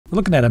We're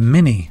looking at a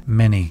mini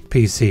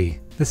PC.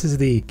 This is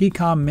the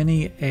Geekom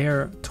Mini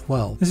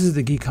Air12. This is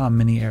the Geekom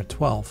Mini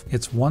Air12.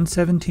 It's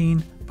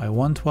 117 by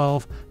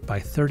 112 by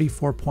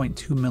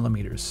 34.2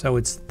 millimeters. So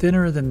it's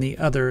thinner than the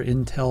other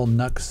Intel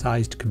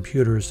NUC-sized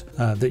computers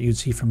that you'd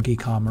see from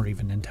Geekom or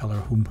even Intel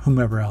or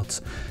whomever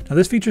else. Now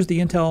this features the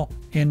Intel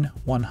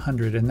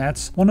N100, and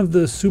that's one of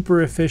the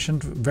super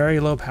efficient, very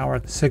low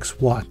power 6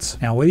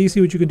 watts. Now wait till you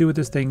see what you can do with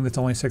this thing that's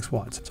only 6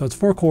 watts. So it's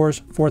 4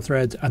 cores, 4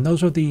 threads, and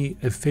those are the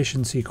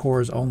efficiency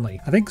cores only.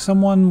 I think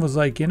someone was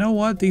like, you know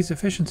what, these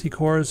efficiency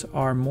cores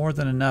are more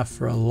than enough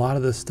for a lot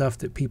of the stuff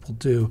that people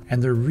do,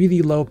 and they're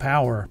really low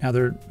power. Now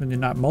they're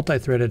not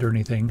multi-threaded or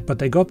anything, but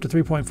they go up to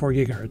 3.4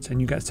 gigahertz,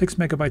 and you got 6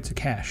 megabytes of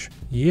cache.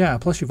 Yeah,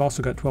 plus you've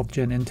also got 12th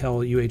gen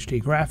Intel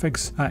UHD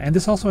graphics, and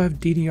this also have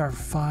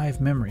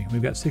DDR5 memory.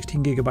 We've got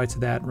 16 gigabytes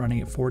of that running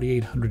at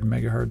 4800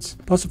 megahertz,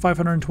 plus a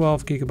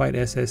 512 gigabyte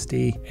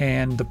SSD,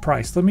 and the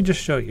price, let me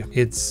just show you.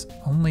 It's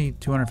only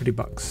 250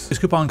 bucks. There's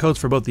coupon codes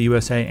for both the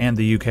USA and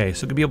the UK,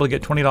 so you'll be able to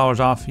get $20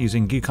 off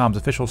using Geekom's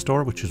official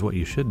store, which is what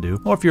you should do.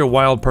 Or if you're a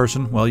wild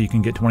person, well, you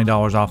can get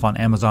 $20 off on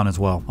Amazon as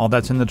well. All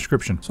that's in the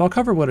description. So I'll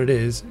cover what it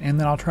is, and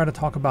then I'll try to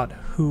talk about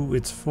who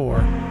it's for.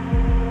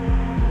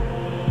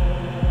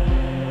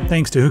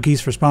 Thanks to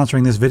Whokeys for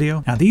sponsoring this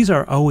video. Now these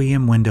are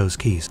OEM Windows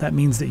keys. That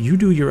means that you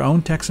do your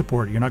own tech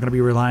support. You're not going to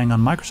be relying on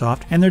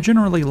Microsoft, and they're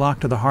generally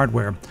locked to the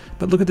hardware.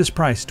 But look at this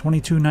price,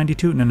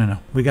 $22.92. No.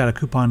 We got a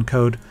coupon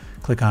code.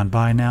 Click on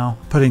buy now.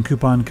 Put in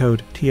coupon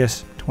code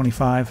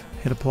TS25.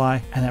 Hit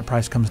apply, and that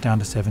price comes down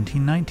to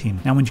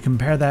 $17.19. Now when you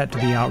compare that to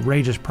the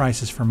outrageous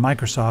prices from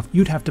Microsoft,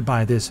 you'd have to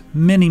buy this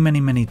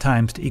many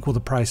times to equal the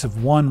price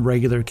of one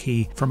regular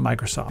key from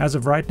Microsoft. As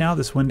of right now,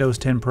 this Windows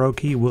 10 Pro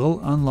key will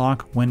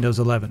unlock Windows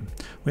 11.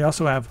 We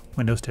also have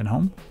Windows 10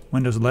 Home,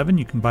 Windows 11,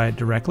 you can buy it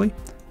directly,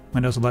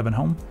 Windows 11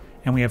 Home,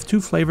 and we have 2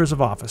 flavors of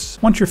Office.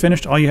 Once you're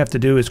finished, all you have to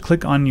do is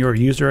click on your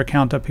user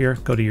account up here,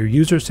 go to your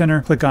user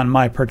center, click on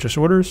My Purchase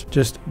Orders,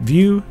 just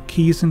View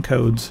Keys and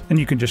Codes, and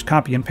you can just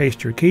copy and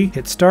paste your key,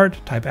 hit Start,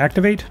 type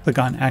Activate, click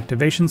on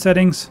Activation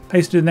Settings,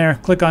 paste it in there,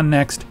 click on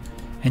Next,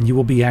 and you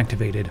will be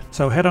activated.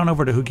 So head on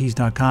over to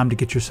Whokeys.com to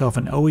get yourself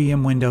an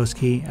OEM Windows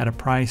key at a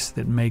price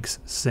that makes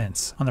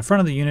sense. On the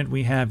front of the unit,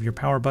 we have your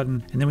power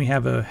button, and then we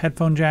have a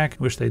headphone jack.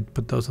 Wish they'd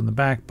put those on the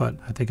back, but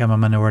I think I'm a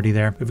minority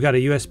there. We've got a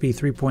USB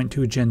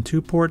 3.2 Gen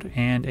 2 port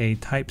and a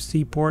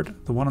Type-C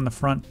port. The one on the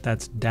front,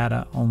 that's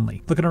data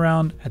only. Looking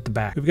around at the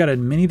back, we've got a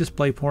mini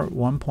display port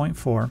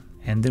 1.4.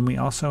 And then we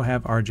also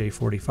have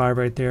RJ45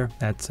 right there,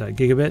 that's a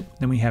gigabit.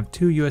 Then we have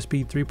 2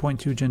 USB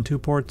 3.2 Gen 2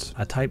 ports,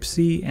 a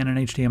Type-C and an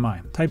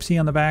HDMI. Type-C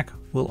on the back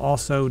will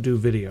also do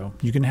video.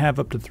 You can have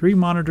up to 3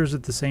 monitors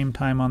at the same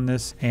time on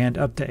this and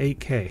up to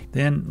 8K.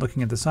 Then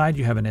looking at the side,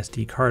 you have an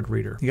SD card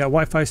reader. You got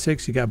Wi-Fi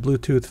 6, you got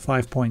Bluetooth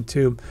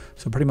 5.2,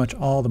 so pretty much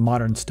all the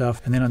modern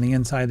stuff. And then on the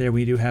inside there,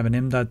 we do have an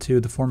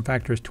M.2. The form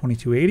factor is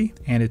 2280,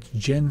 and it's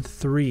Gen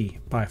 3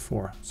 by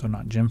 4. So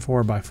not Gen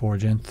 4 by 4,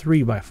 Gen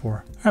 3 by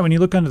 4. All right, when you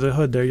look under the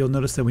hood there, you'll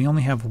notice that we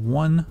only have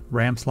 1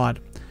 RAM slot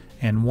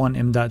and 1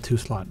 M.2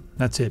 slot.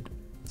 That's it.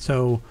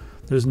 So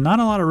there's not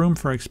a lot of room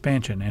for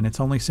expansion, and it's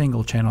only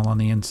single channel on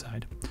the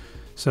inside.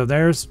 So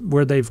there's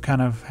where they've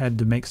kind of had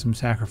to make some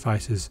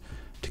sacrifices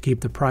to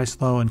keep the price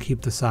low and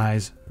keep the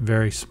size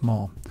very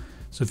small.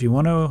 So if you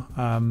want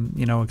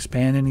to,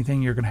 expand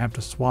anything, you're going to have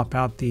to swap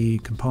out the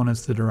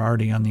components that are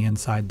already on the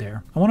inside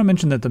there. I want to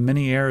mention that the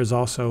Mini Air is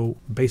also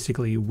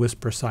basically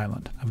whisper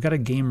silent. I've got a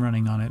game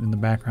running on it in the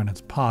background.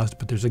 It's paused,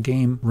 but there's a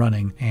game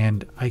running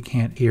and I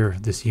can't hear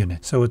this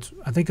unit. So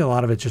I think a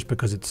lot of it's just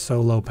because it's so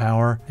low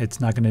power,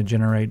 it's not going to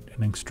generate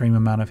an extreme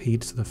amount of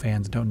heat, so the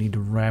fans don't need to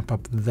ramp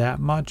up that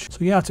much.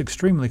 So yeah, it's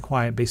extremely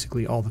quiet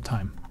basically all the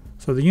time.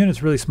 So the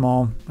unit's really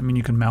small. I mean,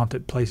 you can mount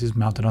it places,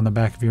 mount it on the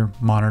back of your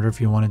monitor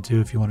if you wanted to.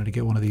 If you wanted to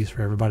get one of these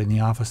for everybody in the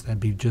office, that'd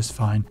be just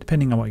fine,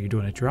 depending on what you're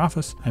doing at your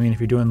office. I mean, if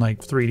you're doing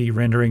like 3D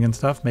rendering and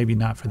stuff, maybe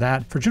not for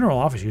that. For general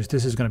office use,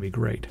 this is going to be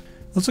great.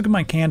 Let's look at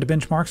my canned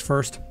benchmarks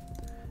first.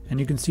 And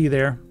you can see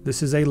there,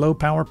 this is a low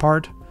power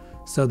part.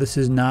 So this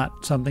is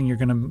not something you're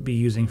going to be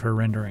using for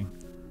rendering.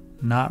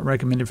 Not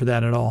recommended for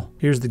that at all.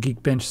 Here's the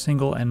Geekbench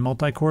single and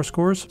multi-core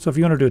scores. So if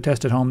you want to do a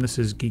test at home, this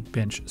is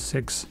Geekbench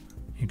 6.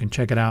 You can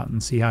check it out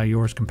and see how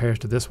yours compares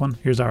to this one.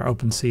 Here's our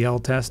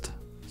OpenCL test,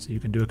 so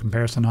you can do a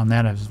comparison on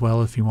that as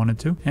well if you wanted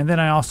to. And then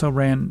I also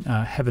ran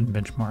Heaven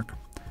benchmark,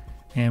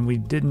 and we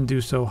didn't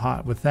do so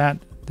hot with that.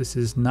 This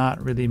is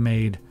not really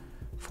made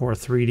for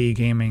 3D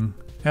gaming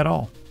at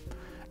all.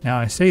 Now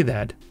I say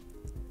that,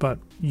 but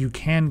you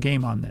can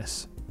game on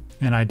this.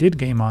 And I did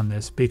game on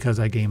this because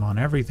I game on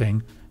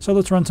everything. So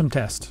let's run some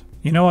tests.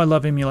 You know I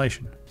love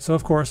emulation, so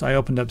of course I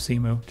opened up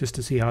Cemu just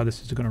to see how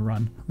this is going to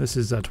run. This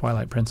is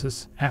Twilight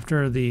Princess.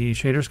 After the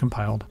shader's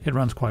compiled, it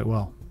runs quite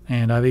well.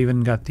 And I've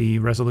even got the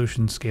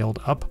resolution scaled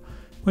up,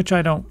 which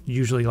I don't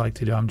usually like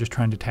to do. I'm just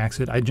trying to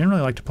tax it. I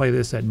generally like to play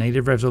this at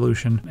native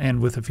resolution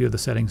and with a few of the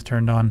settings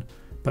turned on,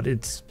 but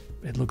it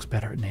looks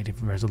better at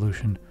native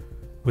resolution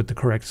with the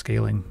correct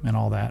scaling and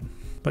all that.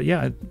 But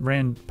yeah, it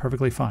ran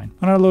perfectly fine.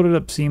 When I loaded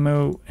up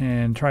Cemu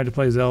and tried to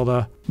play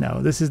Zelda,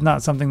 no, this is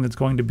not something that's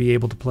going to be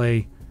able to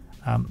play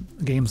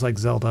games like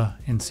Zelda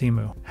and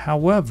Cemu.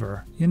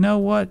 However, you know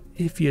what?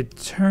 If you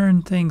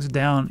turn things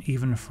down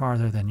even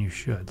farther than you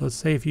should, let's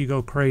say if you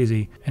go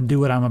crazy and do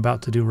what I'm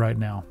about to do right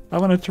now. I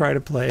want to try to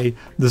play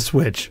the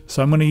Switch,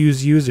 so I'm going to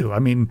use Yuzu. I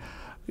mean,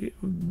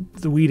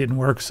 the Wii didn't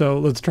work, so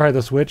let's try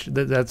the Switch.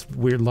 That's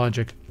weird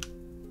logic.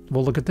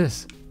 Well, look at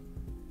this.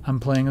 I'm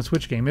playing a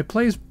Switch game. It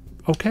plays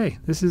okay.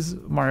 This is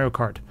Mario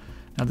Kart.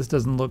 Now, this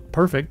doesn't look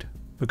perfect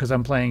because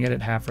I'm playing it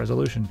at half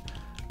resolution.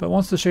 But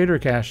once the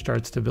shader cache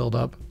starts to build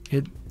up,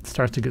 it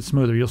starts to get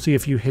smoother. You'll see a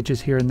few hitches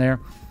here and there,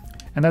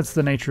 and that's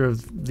the nature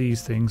of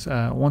these things.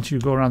 Once you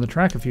go around the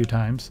track a few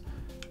times,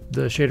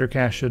 the shader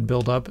cache should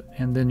build up,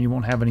 and then you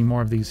won't have any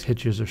more of these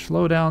hitches or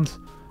slowdowns.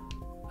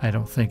 I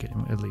don't think,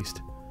 at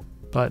least.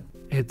 But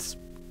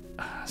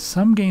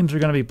some games are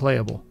going to be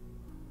playable,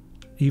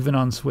 even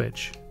on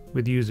Switch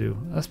with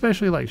Yuzu,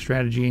 especially like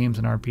strategy games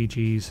and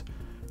RPGs.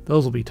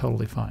 Those will be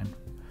totally fine.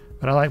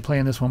 But I like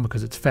playing this one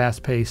because it's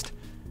fast-paced,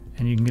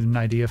 and you can get an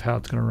idea of how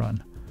it's going to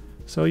run.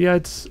 So yeah,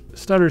 it's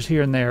stutters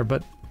here and there,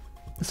 but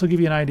this will give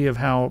you an idea of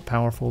how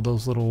powerful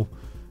those little,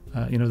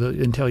 the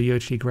Intel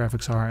UHD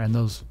graphics are, and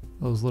those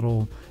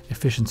little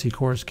efficiency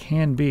cores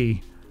can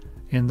be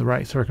in the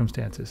right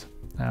circumstances.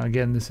 Now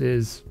again, this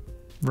is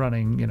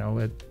running,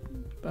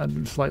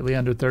 at slightly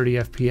under 30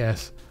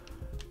 FPS,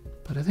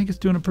 but I think it's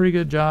doing a pretty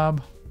good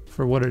job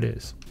for what it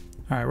is.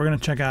 All right, we're going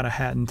to check out A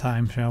Hat in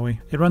Time, shall we?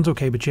 It runs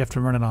okay, but you have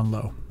to run it on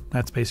low.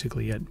 That's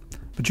basically it.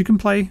 But you can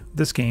play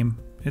this game.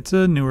 It's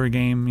a newer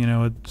game,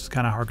 it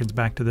kind of harkens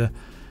back to the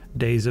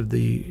days of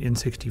the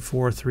N64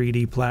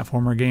 3D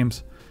platformer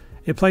games.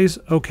 It plays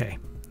okay.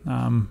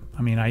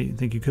 I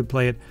think you could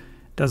play it.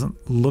 It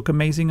doesn't look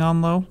amazing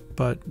on low,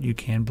 but you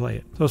can play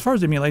it. So as far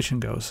as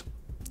emulation goes,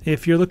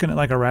 if you're looking at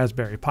like a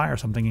Raspberry Pi or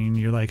something and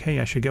you're like, hey,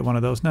 I should get one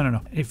of those.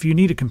 No. If you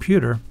need a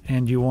computer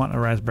and you want a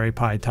Raspberry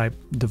Pi type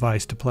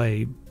device to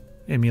play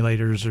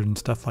emulators and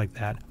stuff like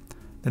that,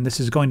 then this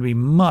is going to be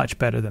much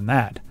better than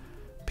that.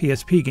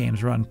 PSP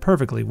games run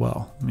perfectly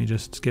well. Let me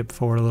just skip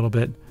forward a little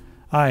bit.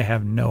 I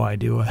have no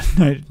idea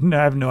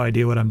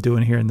what I'm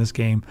doing here in this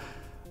game,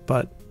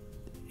 but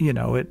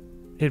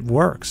it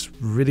works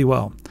really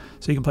well.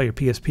 So you can play your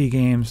PSP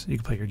games, you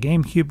can play your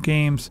GameCube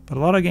games, but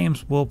a lot of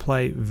games will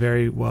play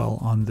very well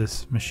on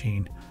this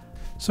machine.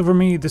 So for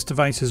me, this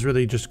device is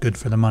really just good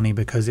for the money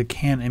because it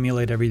can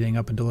emulate everything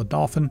up until a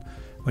Dolphin,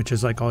 which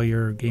is like all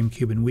your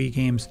GameCube and Wii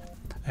games.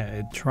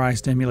 It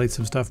tries to emulate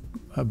some stuff,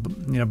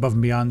 above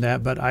and beyond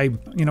that. But a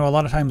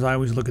lot of times I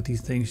always look at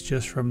these things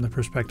just from the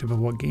perspective of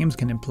what games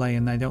can it play,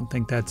 and I don't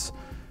think that's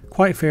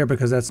quite fair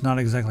because that's not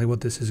exactly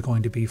what this is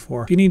going to be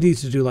for. If you need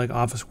these to do like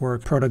office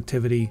work,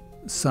 productivity,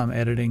 some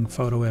editing,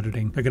 photo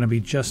editing, they're going to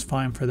be just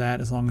fine for that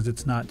as long as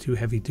it's not too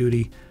heavy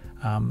duty.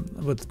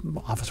 With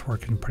office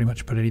work, you can pretty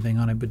much put anything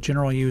on it, but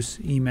general use,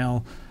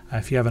 email,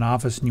 if you have an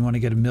office and you want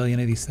to get a million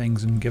of these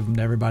things and give them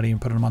to everybody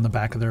and put them on the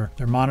back of their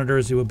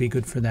monitors, it would be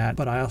good for that.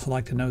 But I also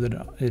like to know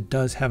that it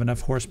does have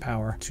enough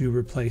horsepower to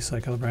replace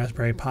like a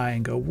Raspberry Pi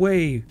and go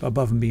way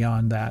above and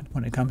beyond that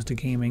when it comes to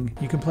gaming.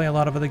 You can play a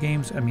lot of other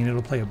games.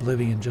 It'll play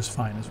Oblivion just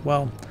fine as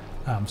well.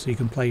 So you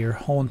can play your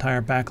whole entire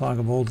backlog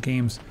of old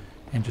games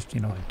and just,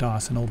 like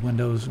DOS and old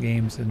Windows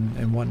games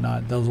and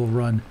whatnot. Those will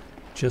run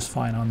just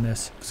fine on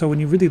this. So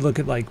when you really look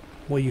at like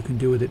what you can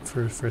do with it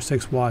for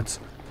 6 watts,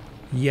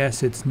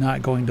 yes, it's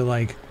not going to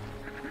like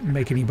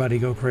make anybody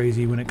go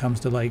crazy when it comes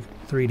to like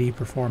 3D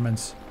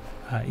performance,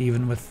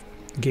 even with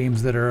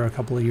games that are a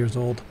couple of years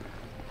old,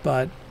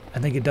 but I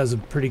think it does a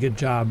pretty good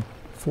job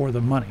for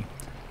the money.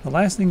 The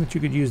last thing that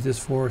you could use this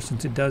for,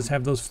 since it does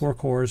have those 4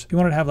 cores, if you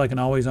wanted to have like an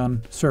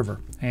always-on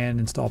server and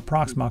install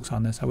Proxmox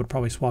on this, I would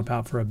probably swap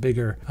out for a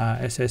bigger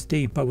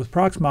SSD. But with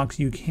Proxmox,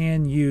 you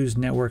can use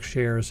network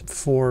shares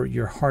for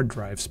your hard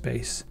drive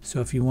space. So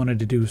if you wanted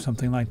to do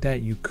something like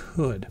that, you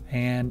could.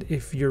 And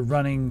if you're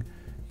running,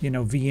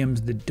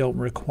 VMs that don't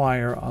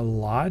require a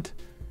lot,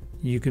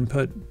 you can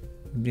put,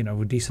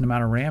 a decent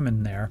amount of RAM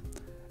in there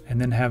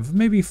and then have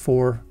maybe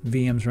 4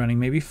 VMs running,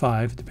 maybe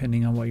 5,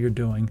 depending on what you're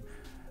doing.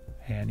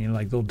 And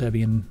like little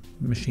Debian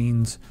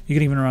machines. You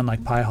can even run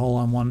like Pi-hole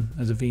on one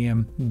as a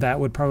VM. That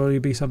would probably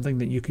be something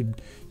that you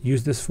could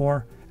use this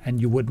for,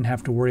 and you wouldn't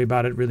have to worry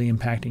about it really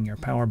impacting your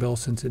power bill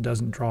since it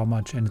doesn't draw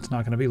much and it's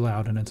not going to be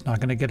loud and it's not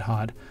going to get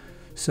hot.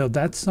 So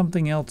that's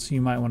something else you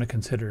might want to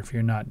consider if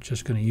you're not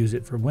just going to use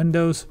it for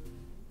Windows.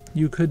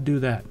 You could do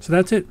that. So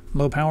that's it.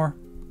 Low power,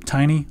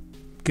 tiny,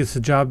 gets the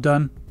job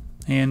done,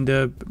 and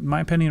in my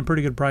opinion, a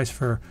pretty good price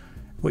for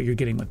what you're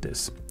getting with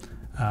this.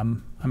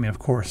 Of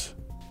course,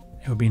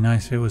 it would be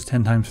nice if it was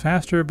 10 times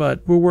faster,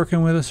 but we're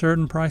working with a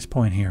certain price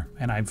point here.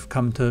 And I've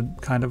come to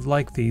kind of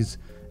like these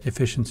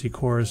efficiency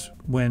cores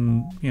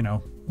when,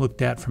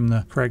 looked at from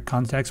the correct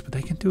context, but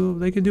they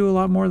could do a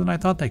lot more than I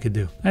thought they could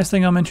do. Last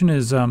thing I'll mention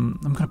is I'm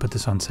going to put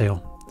this on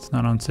sale. It's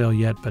not on sale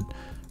yet, but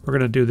we're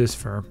going to do this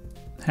for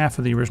half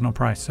of the original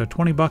price. So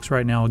 $20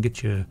 right now will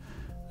get you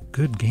a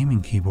good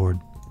gaming keyboard,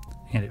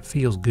 and it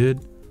feels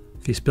good.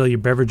 If you spill your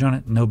beverage on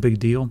it, no big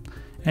deal.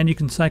 And you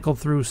can cycle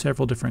through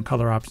several different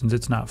color options.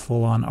 It's not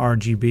full on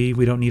RGB.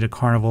 We don't need a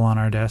carnival on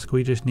our desk.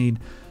 We just need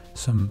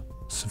some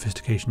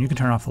sophistication. You can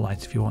turn off the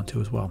lights if you want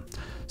to as well.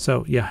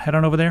 So yeah, head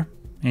on over there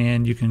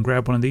and you can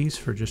grab one of these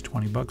for just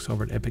 20 bucks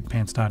over at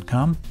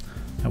epicpants.com.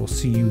 I will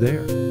see you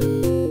there.